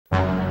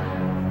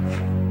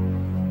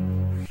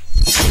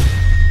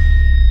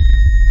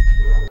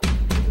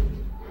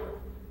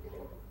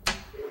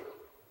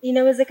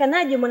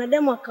Inawezekanaje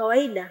mwanadamu wa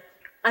kawaida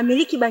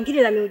amiliki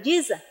bangili la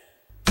miujiza?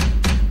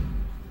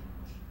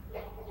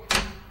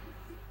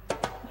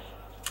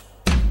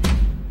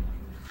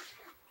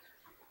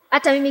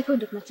 Hata mimi iko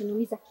ndo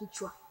kinachoniumiza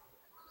kichwa.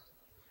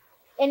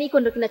 Yaani iko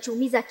ndo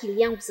kinachoumiza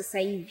akili yangu sasa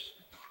hivi.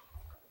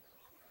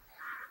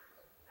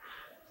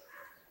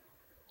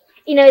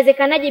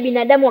 Inawezekanaje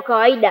binadamu wa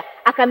kawaida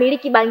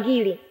akamiliki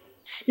bangili?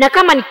 Na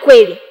kama ni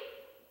kweli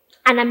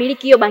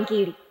anamiliki hiyo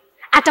bangili,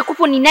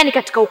 atakupo ni nani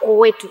katika ukoo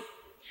wetu?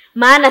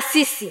 Maana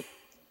sisi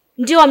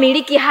ndio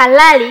wamiliki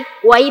halali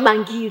wa hii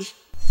bangili.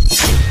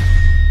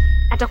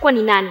 Atakuwa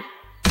ni nani?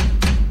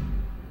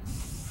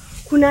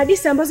 Kuna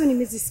hadithi ambazo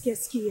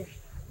nimezisikia.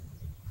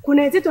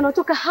 Kuna wenzetu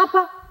wanatoka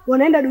hapa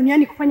wanaenda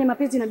duniani kufanya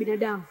mapenzi na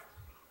binadamu.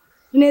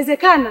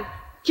 Inawezekana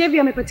Kevi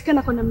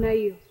amepatikana kwa namna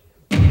hiyo.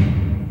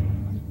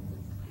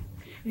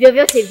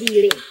 Vyovyote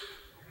vile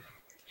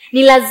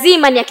ni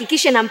lazima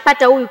nihakikishe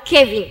nampata huyu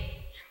Kevin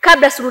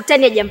kabla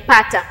sultani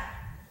hajampata.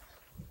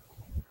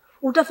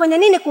 Utafanya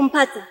nini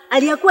kumpata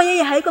aliyakuwa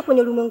yeye haiko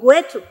kwenye ulimwengu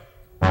wetu?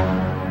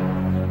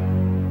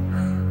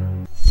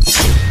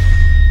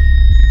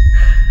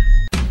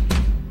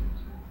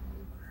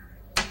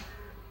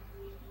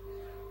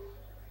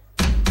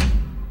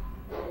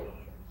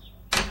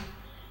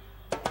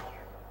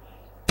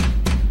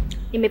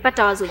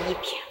 Nimepata wazo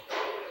jipya.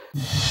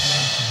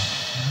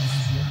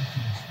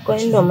 Kwa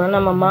hiyo ndo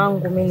maana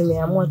mamangu mimi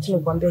nimeamua tu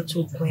nikwambie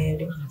tu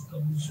ukweli.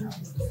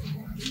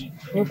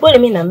 Ni kweli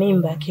mimi na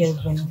mimba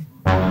Kelvin.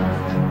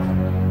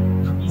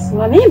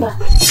 Una mimba?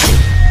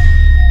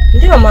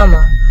 Ndio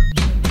mama.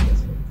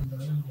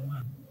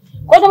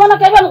 Kwa hiyo maana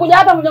Kelvin amekuja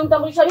hapa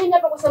mtambulisha mimi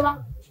hapa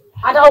kusema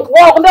hata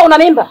kuoa kumbe una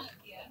mimba?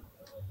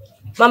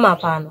 Mama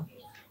hapana.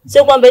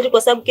 Sio kwamba eti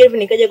kwa sababu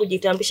Kelvin kaja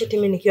kujitambulisha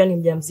mimi nikiwa ni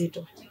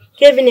mjamzito.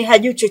 Kelvin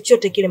hajui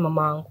chochote kile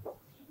mamangu.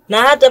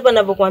 Na hata hapa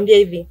ninapokuambia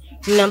hivi,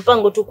 nina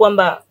mpango tu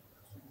kwamba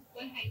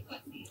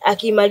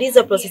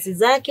akimaliza prosesi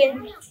zake,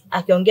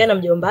 akiongea na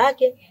mjomba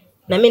wake,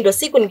 na mimi ndo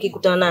siku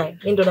nikikutana naye,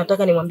 mimi ndo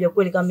nataka nimwambie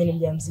kweli kama mimi ni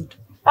mjamzito.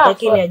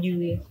 Lakini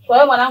hajui. Kwa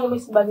hiyo mwanangu mimi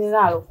sikubaliani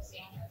nalo.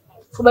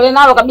 Sikubaliani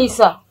nalo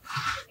kabisa.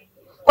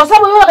 Kwa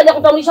sababu yule akaja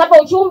kutambulisha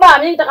hapa uchumba,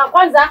 mimi nitaka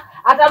kwanza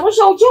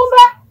atambulisha uchumba,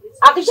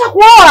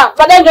 akishakuoa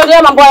baadaye ndio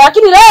ndio mambo.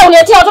 Lakini leo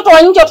uniletea watoto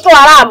wa nje, watoto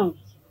haramu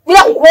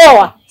bila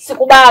kukuoa.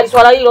 Sikubali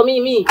swala hilo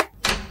mimi.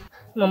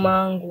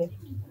 Mamangu.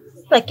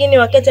 Lakini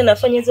wakati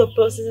anafanya hizo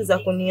process za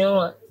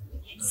kunioa,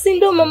 si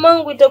ndio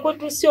mamangu itakuwa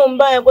tu sio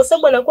mbaya kwa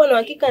sababu anakuwa na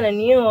hakika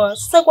ananioa.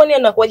 Sasa kwa nini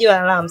anakuwaje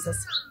haramu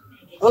sasa?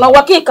 Una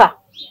uhakika?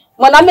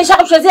 Mwanamume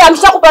shakuchezea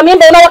ameshakupa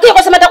mimba, una uhakika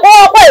kusema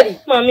atakuoa kweli?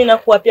 Mama mimi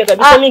nakuapia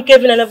kabisa mimi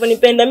Kevin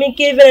anavyonipenda. Mimi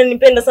Kevin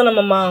ananipenda sana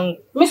mamangu.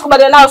 Mimi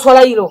sikubaliana nalo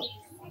swala hilo.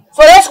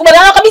 Swala hilo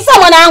sikubaliana nalo kabisa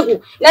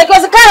mwanangu. Na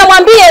ikiwezekana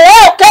mwambie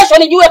leo kesho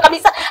nijue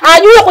kabisa,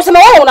 ajue kusema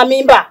wewe una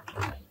mimba.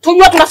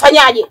 Tujue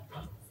tunafanyaje.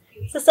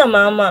 Sasa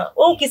mama,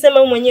 wewe ukisema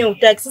wewe mwenyewe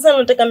hutaki, sasa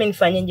unataka mimi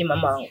nifanyeje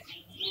mamangu?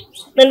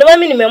 Na ndio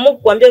mimi nimeamua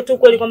kukuambia tu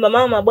kweli kwamba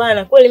mama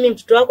bwana, kweli mimi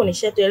mtoto wako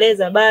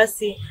nishateleza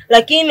basi.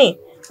 Lakini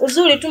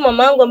uzuri tu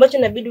mamangu ambacho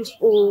inabidi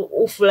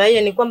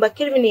ufurahie ni kwamba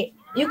Kelvin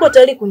yuko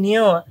tayari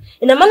kunioa.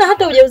 Ina maana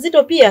hata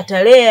ujauzito pia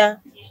atalea.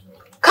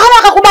 Kama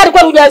akakubali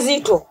kweli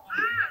ujauzito,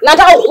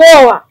 nataka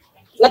kuoa.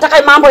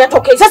 Nataka mambo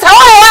yatokee. Sasa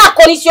wewe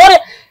wako nisione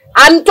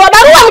amtoa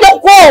barua mje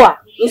kuoa.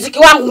 Muziki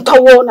wangu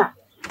mtauona.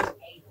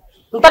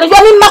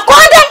 Mtanijua mimi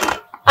Makonde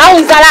au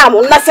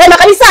Nzalamu? Ninasema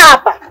kabisa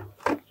hapa.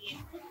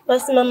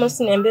 Basi mama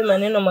usiniambie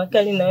maneno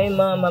makali na wewe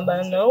mama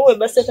bana. Uwe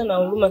basi hata na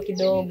huruma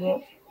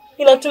kidogo.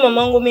 Ila tu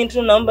mamangu mimi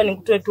tu naomba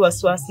nikutoe tu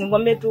wasiwasi.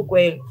 Nikwambie tu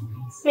kweli.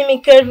 Mimi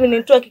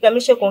Kelvin tu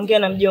akikamilisha kuongea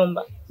na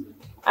mjomba,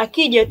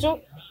 akija tu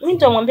mimi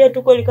nitamwambia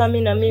tu kweli kama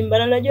mimi na mimba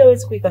na najua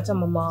hawezi kuikataa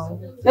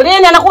mamangu. Na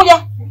lini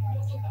anakuja?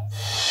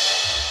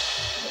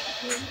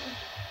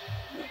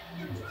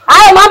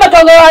 Hayo mambo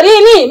tuongewa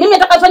lini? Mimi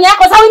nitakafanya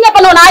yako sawa mimi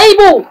hapa naona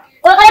aibu.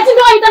 Kuna kaya ndio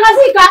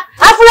itangazika.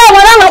 Alafu leo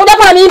mwanangu anakuja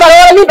hapa na mimba,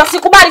 leo mimba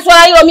sikubali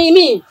swala hilo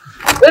mimi.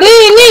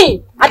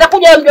 Lini?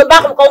 Atakuja mjomba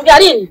wako mkaongea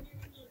lini?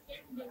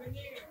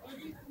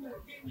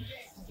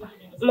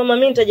 Mama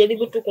mimi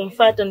nitajaribu tu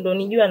kumfuata ndio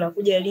nijue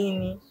anakuja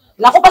lini.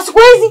 Nakupa siku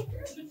hizi?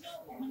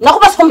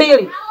 Nakupa siku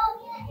 2.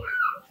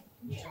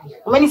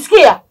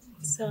 Umenisikia?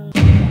 Sawa.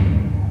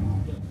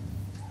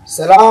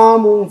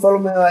 Salamu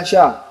mfalme wa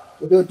Shah,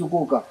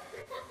 uliotukuka.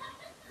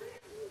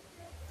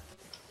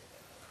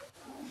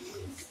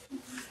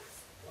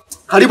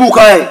 Karibu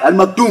ukae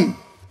Al-Maktoum.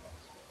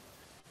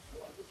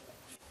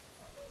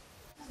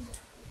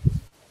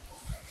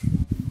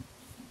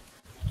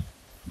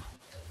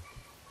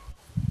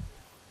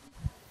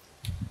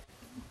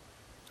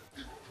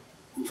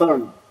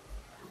 Mfalme,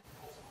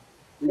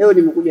 leo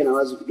nimekuja na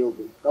wazo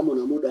kidogo. Kama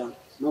una muda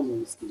naomba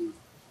unisikilize.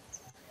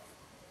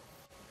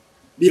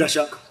 Bila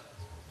shaka.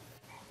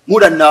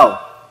 Muda ninao.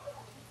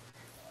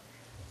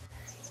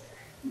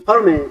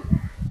 Mfalme,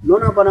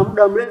 naona hapa na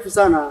muda mrefu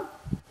sana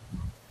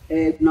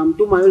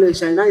tunamtuma yule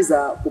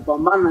Shainaiza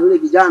kupambana na yule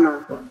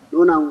kijana.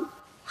 Naona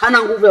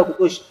hana nguvu ya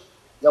kutosha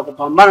ya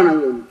kupambana na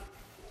yule mtu.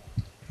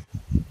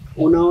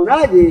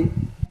 Unaonaje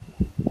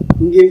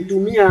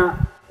ungemtumia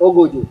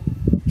Ogojo?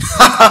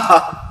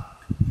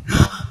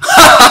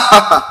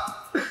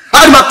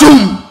 Ali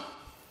Maktum.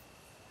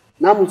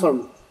 Naam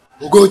mfalme.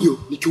 Ugojo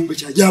ni kiumbe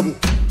cha ajabu.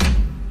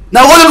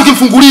 Na wale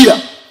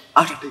ukimfungulia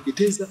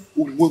atateketeza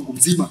ulimwengu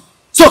mzima.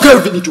 Sio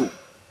Kelvin tu.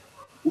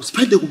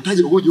 Usipende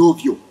kumtaja Ugojo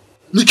ovyo.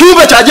 Ni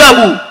kiumbe cha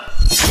ajabu.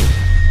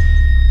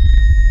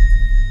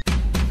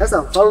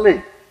 Sasa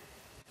mfalme,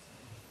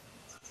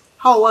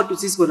 hao watu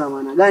sisi kuna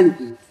maana gani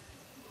kile?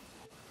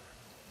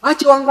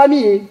 Acha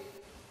waangamie.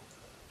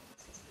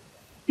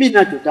 Mimi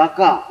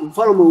nataka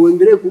mfalme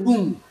uendelee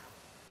kudumu.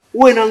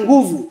 Uwe na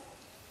nguvu.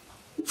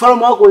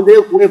 Mfalme wako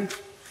uendelee kuwepo.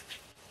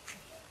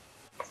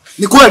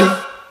 Ni kweli,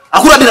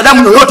 hakuna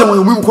binadamu yoyote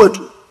mwenye muhimu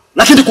kwetu.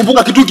 Lakini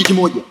kumbuka kitu hiki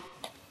kimoja.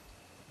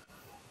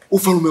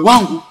 Ufalme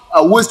wangu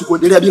hauwezi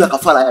kuendelea bila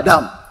kafara ya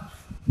damu.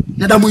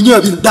 Na damu yenyewe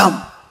ya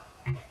binadamu.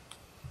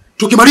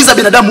 Tukimaliza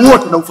binadamu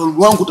wote na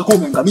ufalme wangu utakuwa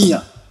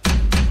umeangamia.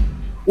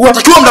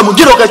 Unatakiwa muda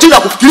mwingine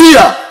ukachinja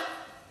kufikiria.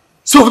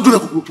 Sio vitu vya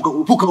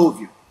kurupuka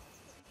ovyo.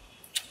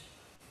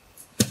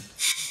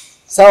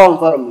 Sawa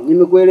mfalme,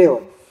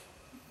 nimekuelewa.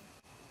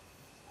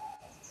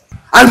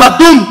 Ali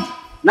Maktum.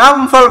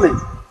 Naam mfalme.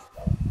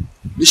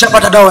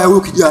 Nishapata dawa ya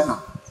huyo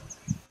kijana.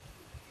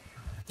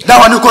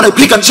 Dawa niko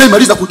naipika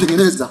nishaimaliza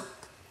kutengeneza.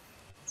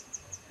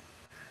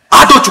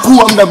 Hata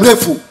uchukua muda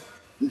mrefu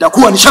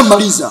nitakuwa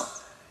nishamaliza.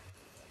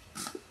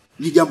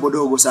 Ni jambo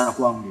dogo sana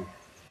kwangu.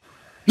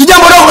 Ni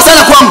jambo dogo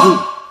sana kwangu.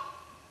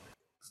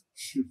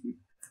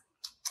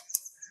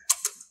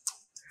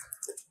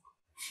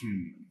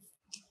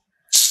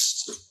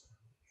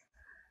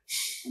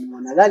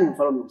 Maana gani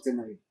mfalme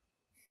kusema hivi?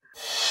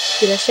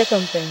 Bila shaka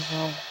mpenzi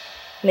wangu,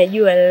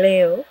 najua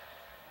leo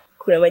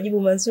kuna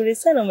majibu mazuri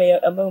sana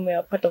ambayo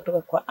umeyapata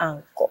kutoka kwa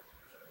anko.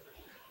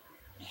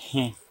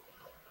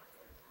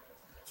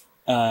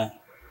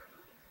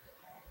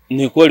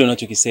 Ni kweli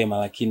unachokisema,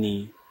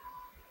 lakini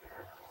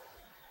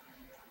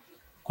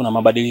kuna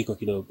mabadiliko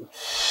kidogo.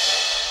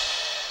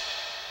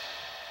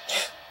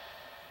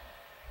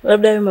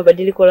 Labda hayo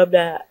mabadiliko,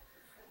 labda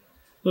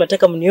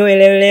unataka mnioe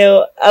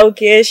leo au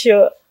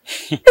kesho.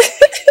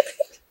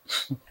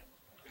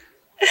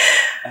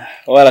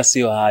 Wala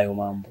sio hayo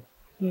mambo.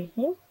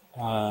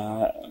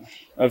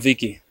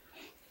 Viki,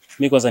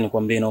 mimi kwanza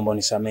nikwambie, naomba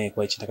unisamehe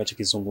kwa hicho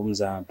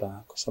nitakachokizungumza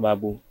hapa, kwa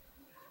sababu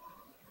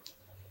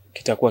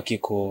kitakuwa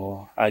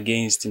kiko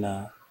against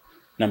na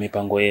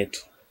mipango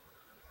yetu.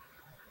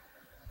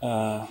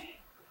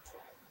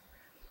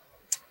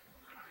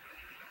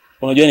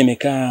 Unajua,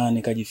 nimekaa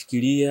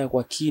nikajifikiria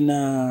kwa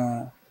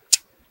kina,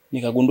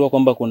 nikagundua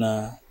kwamba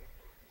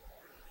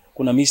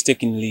kuna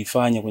mistake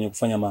nilifanya kwenye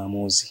kufanya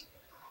maamuzi.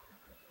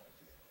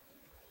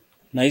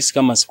 Nahisi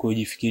kama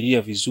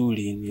sikujifikiria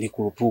vizuri,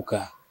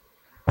 nilikurupuka.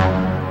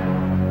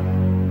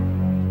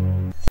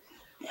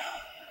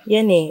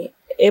 Yaani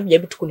hebu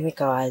jaribu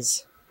tukuniweka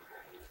wazi.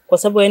 Kwa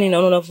sababu yani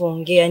naona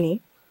unavyoongea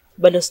yani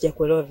bado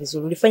sijakuelewa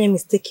vizuri. Ulifanya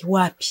mistake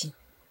wapi?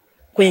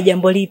 Kwenye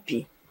jambo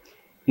lipi?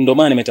 Ndio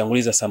maana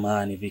nimetanguliza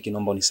samahani Viki,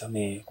 naomba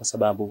unisamehe kwa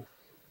sababu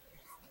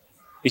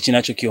hichi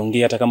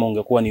ninachokiongea hata kama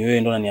ungekuwa ni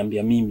wewe ndo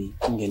unaniambia mimi,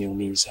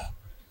 ungeniumiza.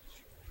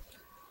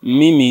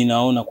 Mimi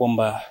naona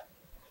kwamba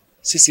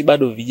sisi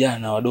bado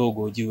vijana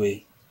wadogo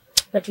ujue.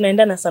 Na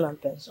tunaendana sana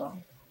mpenzi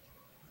wangu.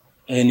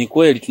 Ni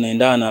kweli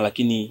tunaendana,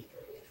 lakini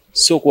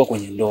sio kuwa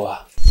kwenye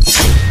ndoa.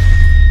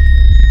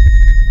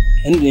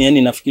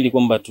 Yaani nafikiri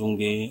kwamba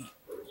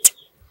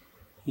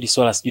ili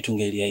swala sijui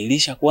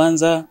tungeliailisha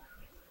kwanza,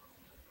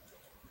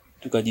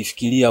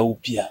 tukajifikiria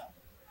upya.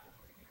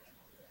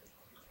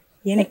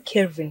 Yaani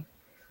Kelvin,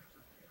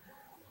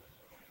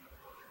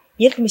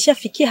 yeye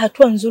tumeshafikia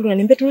hatua nzuri na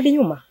niambia turudi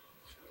nyuma.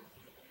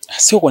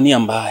 Sio kwa nia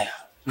mbaya.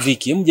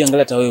 Viki, hebu jiangalia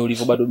hata wewe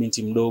ulivyo bado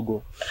binti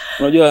mdogo.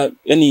 Unajua,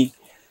 yani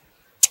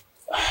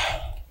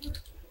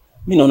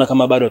mimi naona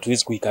kama bado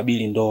hatuwezi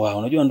kuikabili ndoa.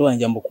 Unajua ndoa ni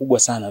jambo kubwa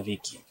sana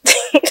Viki.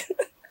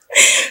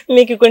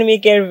 Mimi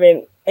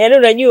Kelvin. Yaani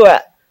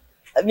unajua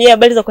mimi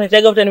habari za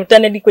kunitaga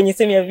utanitana hadi kwenye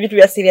sehemu ya vitu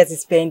vya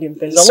serious sipendi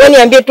mpenzi wangu. Wewe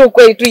niambie tu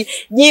kweli tu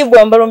jibu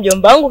ambalo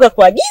mjomba wangu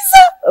kakuagiza,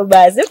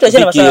 basi tuachane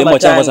na masuala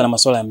matano. Mimi kwanza na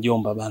masuala ya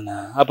mjomba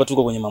bana. Hapa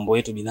tuko kwenye mambo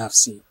yetu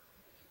binafsi.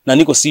 Na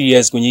niko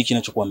serious kwenye hiki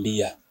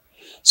ninachokuambia.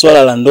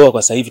 Swala la ndoa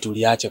kwa sasa hivi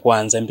tuliache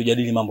kwanza,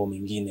 tujadili mambo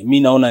mengine. Mimi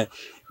naona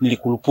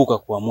nilikurupuka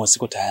kuamua,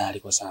 siko tayari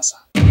kwa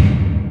sasa.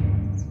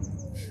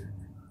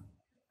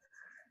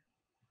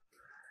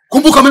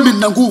 Kumbuka mimi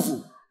nina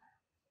nguvu.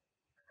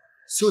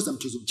 Sio za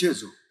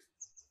mchezo.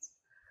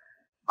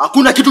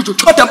 Hakuna kitu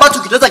chochote ambacho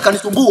kitaweza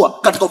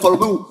kanisumbua katika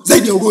ufalme huu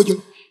zaidi ya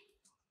Ugojo.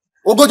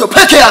 Ugojo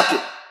peke yake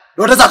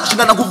ndio anaweza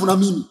kushindana nguvu na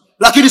mimi,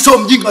 lakini sio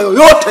mjinga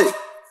yoyote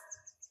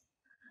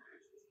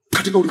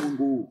katika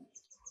ulimwengu huu.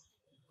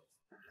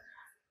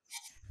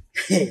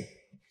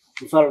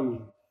 Mfalme.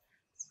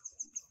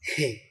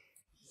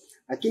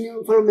 Lakini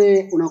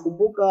mfalme,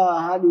 unakumbuka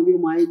ahadi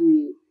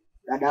ulimwahidi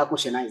dada yako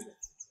Shenaiza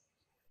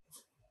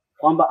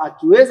kwamba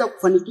akiweza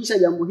kufanikisha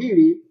jambo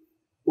hili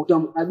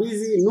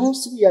utamkabidhi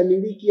nusu ya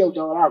miliki ya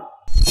utawala wako?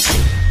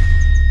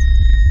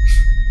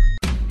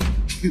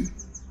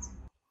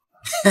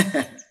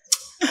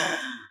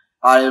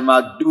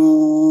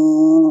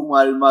 Al-Maktum.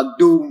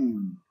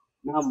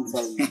 Naam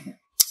mfalme.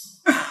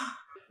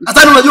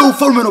 Nadhani unajua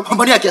ufalme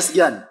unaopambania kiasi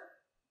gani.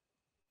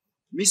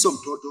 Mimi sio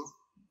mtoto.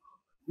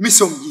 Mimi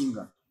sio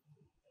mjinga.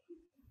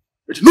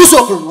 Eti nusu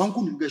wa ufalme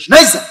wangu ni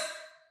Mgeshniza.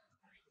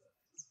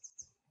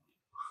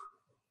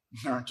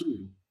 Na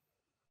akili.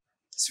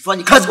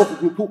 Sifanyi kazi kwa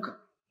kukurupuka.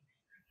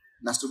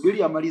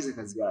 Nasubiri amalize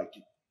kazi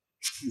yake.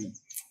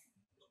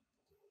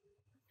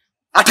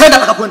 Ataenda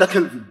atakapoenda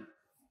Kelvin.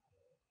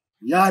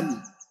 Yaani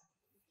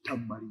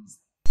tambaliza.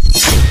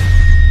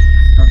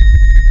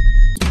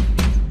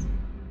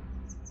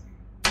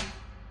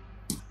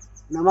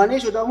 Na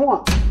maanisha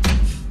utamua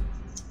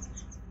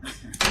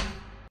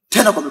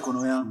tena kwa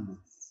mikono yangu.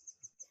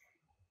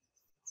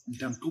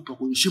 Nitamtupa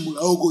kwenye shimo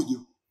la ogojo.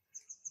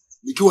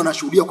 Nikiwa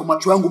nashuhudia kwa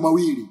macho yangu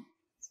mawili.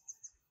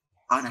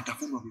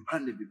 Anatafunwa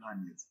vipande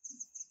vipande.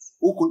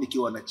 Huko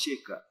nikiwa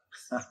nacheka.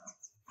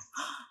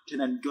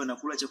 Tena nikiwa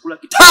nakula chakula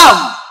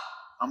kitamu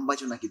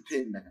ambacho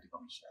nakipenda katika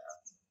maisha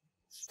yangu.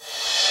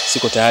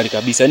 Siko tayari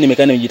kabisa. Yaani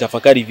nimekaa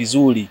nimejitafakari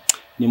vizuri.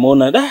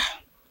 Nimeona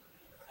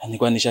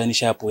nilikuwa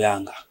nisha hapo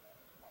Yanga.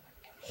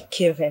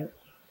 Kevin,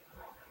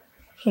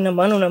 ina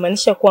maana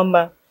unamaanisha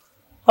kwamba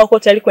hauko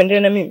tayari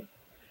kuendelea na mimi?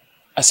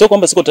 Sio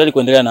kwamba siko tayari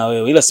kuendelea na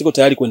wewe, ila siko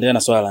tayari kuendelea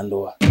na swala la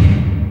ndoa.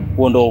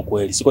 Huo ndio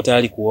ukweli. Siko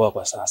tayari kuoa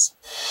kwa sasa.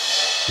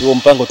 Huo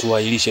mpango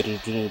tuwailishe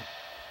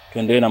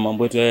tuendelee na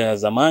mambo yetu ya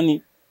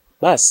zamani.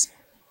 Basi.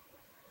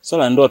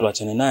 Swala la ndoa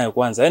tuachane nayo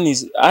kwanza.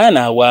 Yaani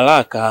hayana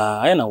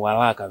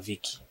haraka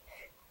Viki.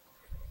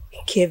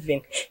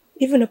 Kevin,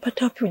 hivi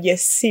unapata wapi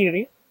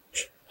ujasiri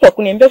wa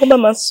kuniambia kwamba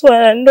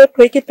masuala ya ndoa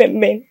tuweke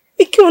pembeni?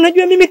 Ikiwa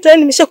unajua mimi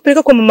tayari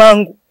nimeshakupeleka kwa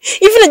mamangu.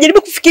 Hivi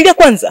najaribu kufikiria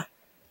kwanza.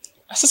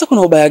 Sasa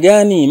kuna ubaya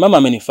gani? Mama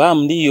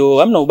amenifahamu ndio.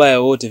 Hamna ubaya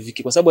wote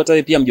Viki kwa sababu hata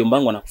wewe pia mjomba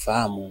wangu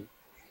anakufahamu.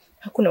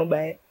 Hakuna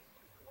ubaya.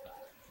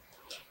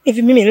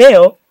 Hivi mimi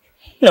leo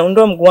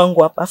naondoa mguu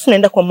wangu hapa, afu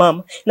naenda kwa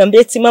mama.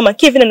 Naambia eti mama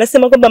Kevin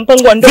anasema kwamba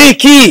mpango wa ndoa.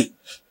 Viki!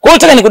 Kwa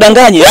unataka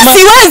nikudanganye?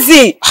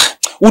 Siwezi.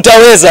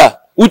 Utaweza.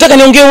 Unataka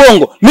niongee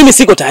uongo? Mimi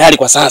siko tayari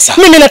kwa sasa.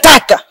 Mimi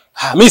nataka.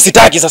 Mimi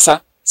sitaki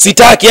sasa.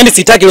 Sitaki, yani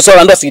sitaki ile swala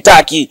la ndoa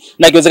sitaki.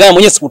 Na ikiwezekana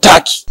mwenyewe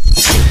sikutaki.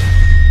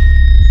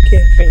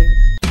 Kevin.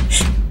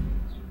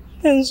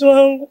 Penzi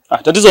wangu.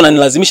 Tatizo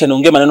unanilazimisha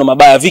niongee maneno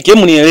mabaya Viki.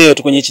 Hebu nielewe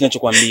tu kwenye hichi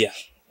ninachokuambia.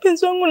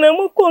 Penzi wangu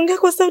naamua kuongea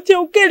kwa sauti ya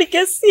ukali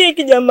kiasi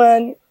hiki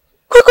jamani.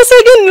 Kwa kosa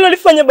gani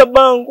nilolifanya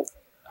babangu?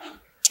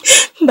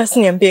 Basi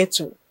niambie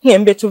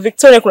tu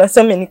Victoria kuna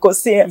sema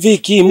nikosea.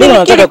 Viki, mbona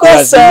unataka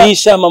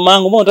kulazimisha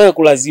mamangu? Mbona unataka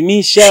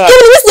kulazimisha? Yaani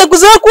mimi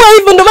sijakuzoea kuwa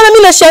hivyo ndio maana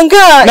mimi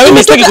nashangaa. Na mimi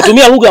sitaki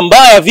kutumia lugha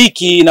mbaya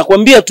Viki,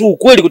 nakwambia tu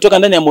ukweli kutoka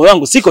ndani ya moyo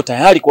wangu, siko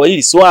tayari kwa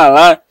hili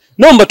swala.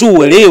 Naomba tu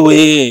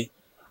uelewe.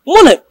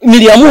 Mbona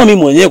niliamua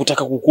mimi mwenyewe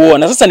kutaka kukuoa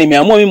na sasa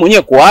nimeamua mimi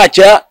mwenyewe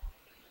kuacha.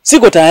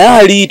 Siko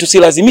tayari,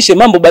 tusilazimishe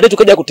mambo baadaye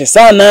tukaja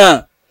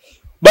kutesana.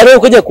 Baadaye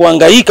ukaja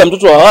kuhangaika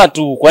mtoto wa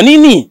watu. Kwa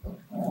nini?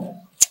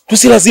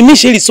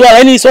 Tusilazimishe hili swala.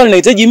 Yaani hili swala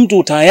linahitaji mtu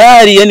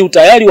utayari, yani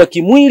utayari wa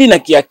kimwili na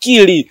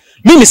kiakili.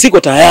 Mimi siko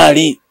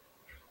tayari.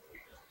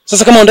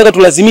 Sasa kama unataka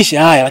tulazimishe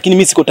haya, lakini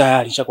mimi siko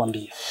tayari,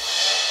 nishakwambia.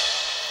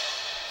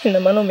 Ina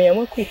maana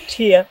umeamua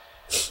kuitia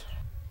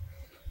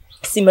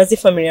simazi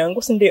familia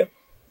yangu, si ndio?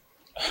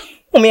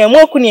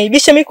 Umeamua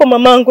kuniaibisha mimi kwa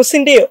mamangu, si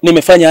ndio?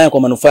 Nimefanya haya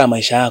kwa manufaa ya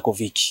maisha yako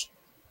Viki.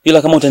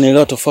 Ila kama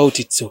utanielewa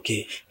tofauti it's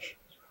okay.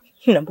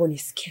 Naomba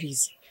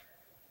unisikilize.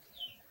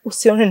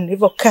 Usione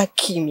nilivyokaa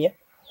kimya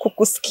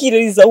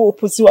kukusikiliza huo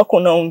upuzi wako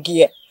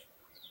unaongea.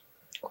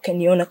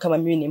 Ukaniona kama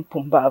mimi ni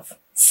mpumbavu.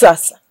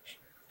 Sasa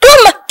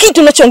kama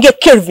kitu unachoongea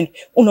Kelvin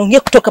unaongea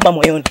kutoka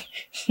moyoni.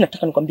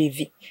 Nataka nikwambie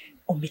hivi,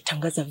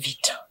 umetangaza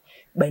vita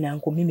baina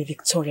yangu mimi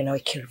Victoria na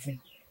wewe Kelvin.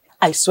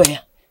 I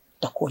swear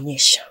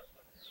nitakuonyesha.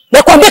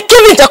 Nakwambia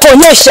Kelvin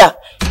nitakuonyesha.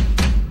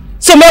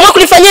 Sio umeamua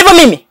kunifanyia hivyo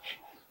mimi?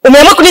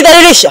 Umeamua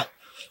kunidhalilisha?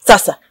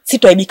 Sasa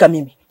sitoaibika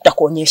mimi.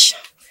 Nitakuonyesha.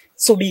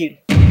 Subiri.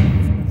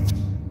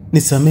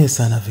 Nisamehe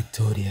sana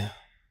Victoria.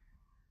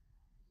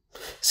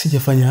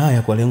 Sijafanya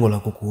haya kwa lengo la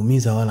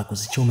kukuumiza wala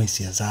kuzichoma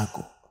hisia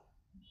zako.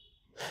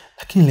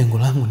 Lakini lengo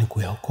langu ni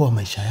kuyaokoa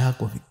maisha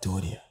yako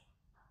Victoria.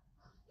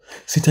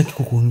 Sitaki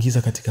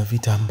kukuingiza katika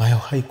vita ambayo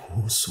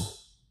haikuhusu.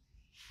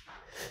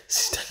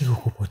 Sitaki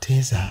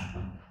kukupoteza.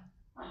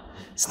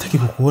 Sitaki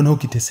kukuona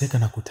ukiteseka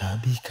na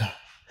kutaabika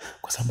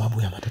kwa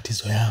sababu ya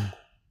matatizo yangu.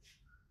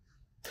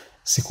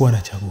 Sikuwa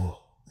na chaguo.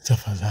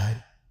 Tafadhali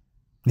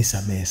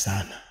nisamehe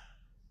sana.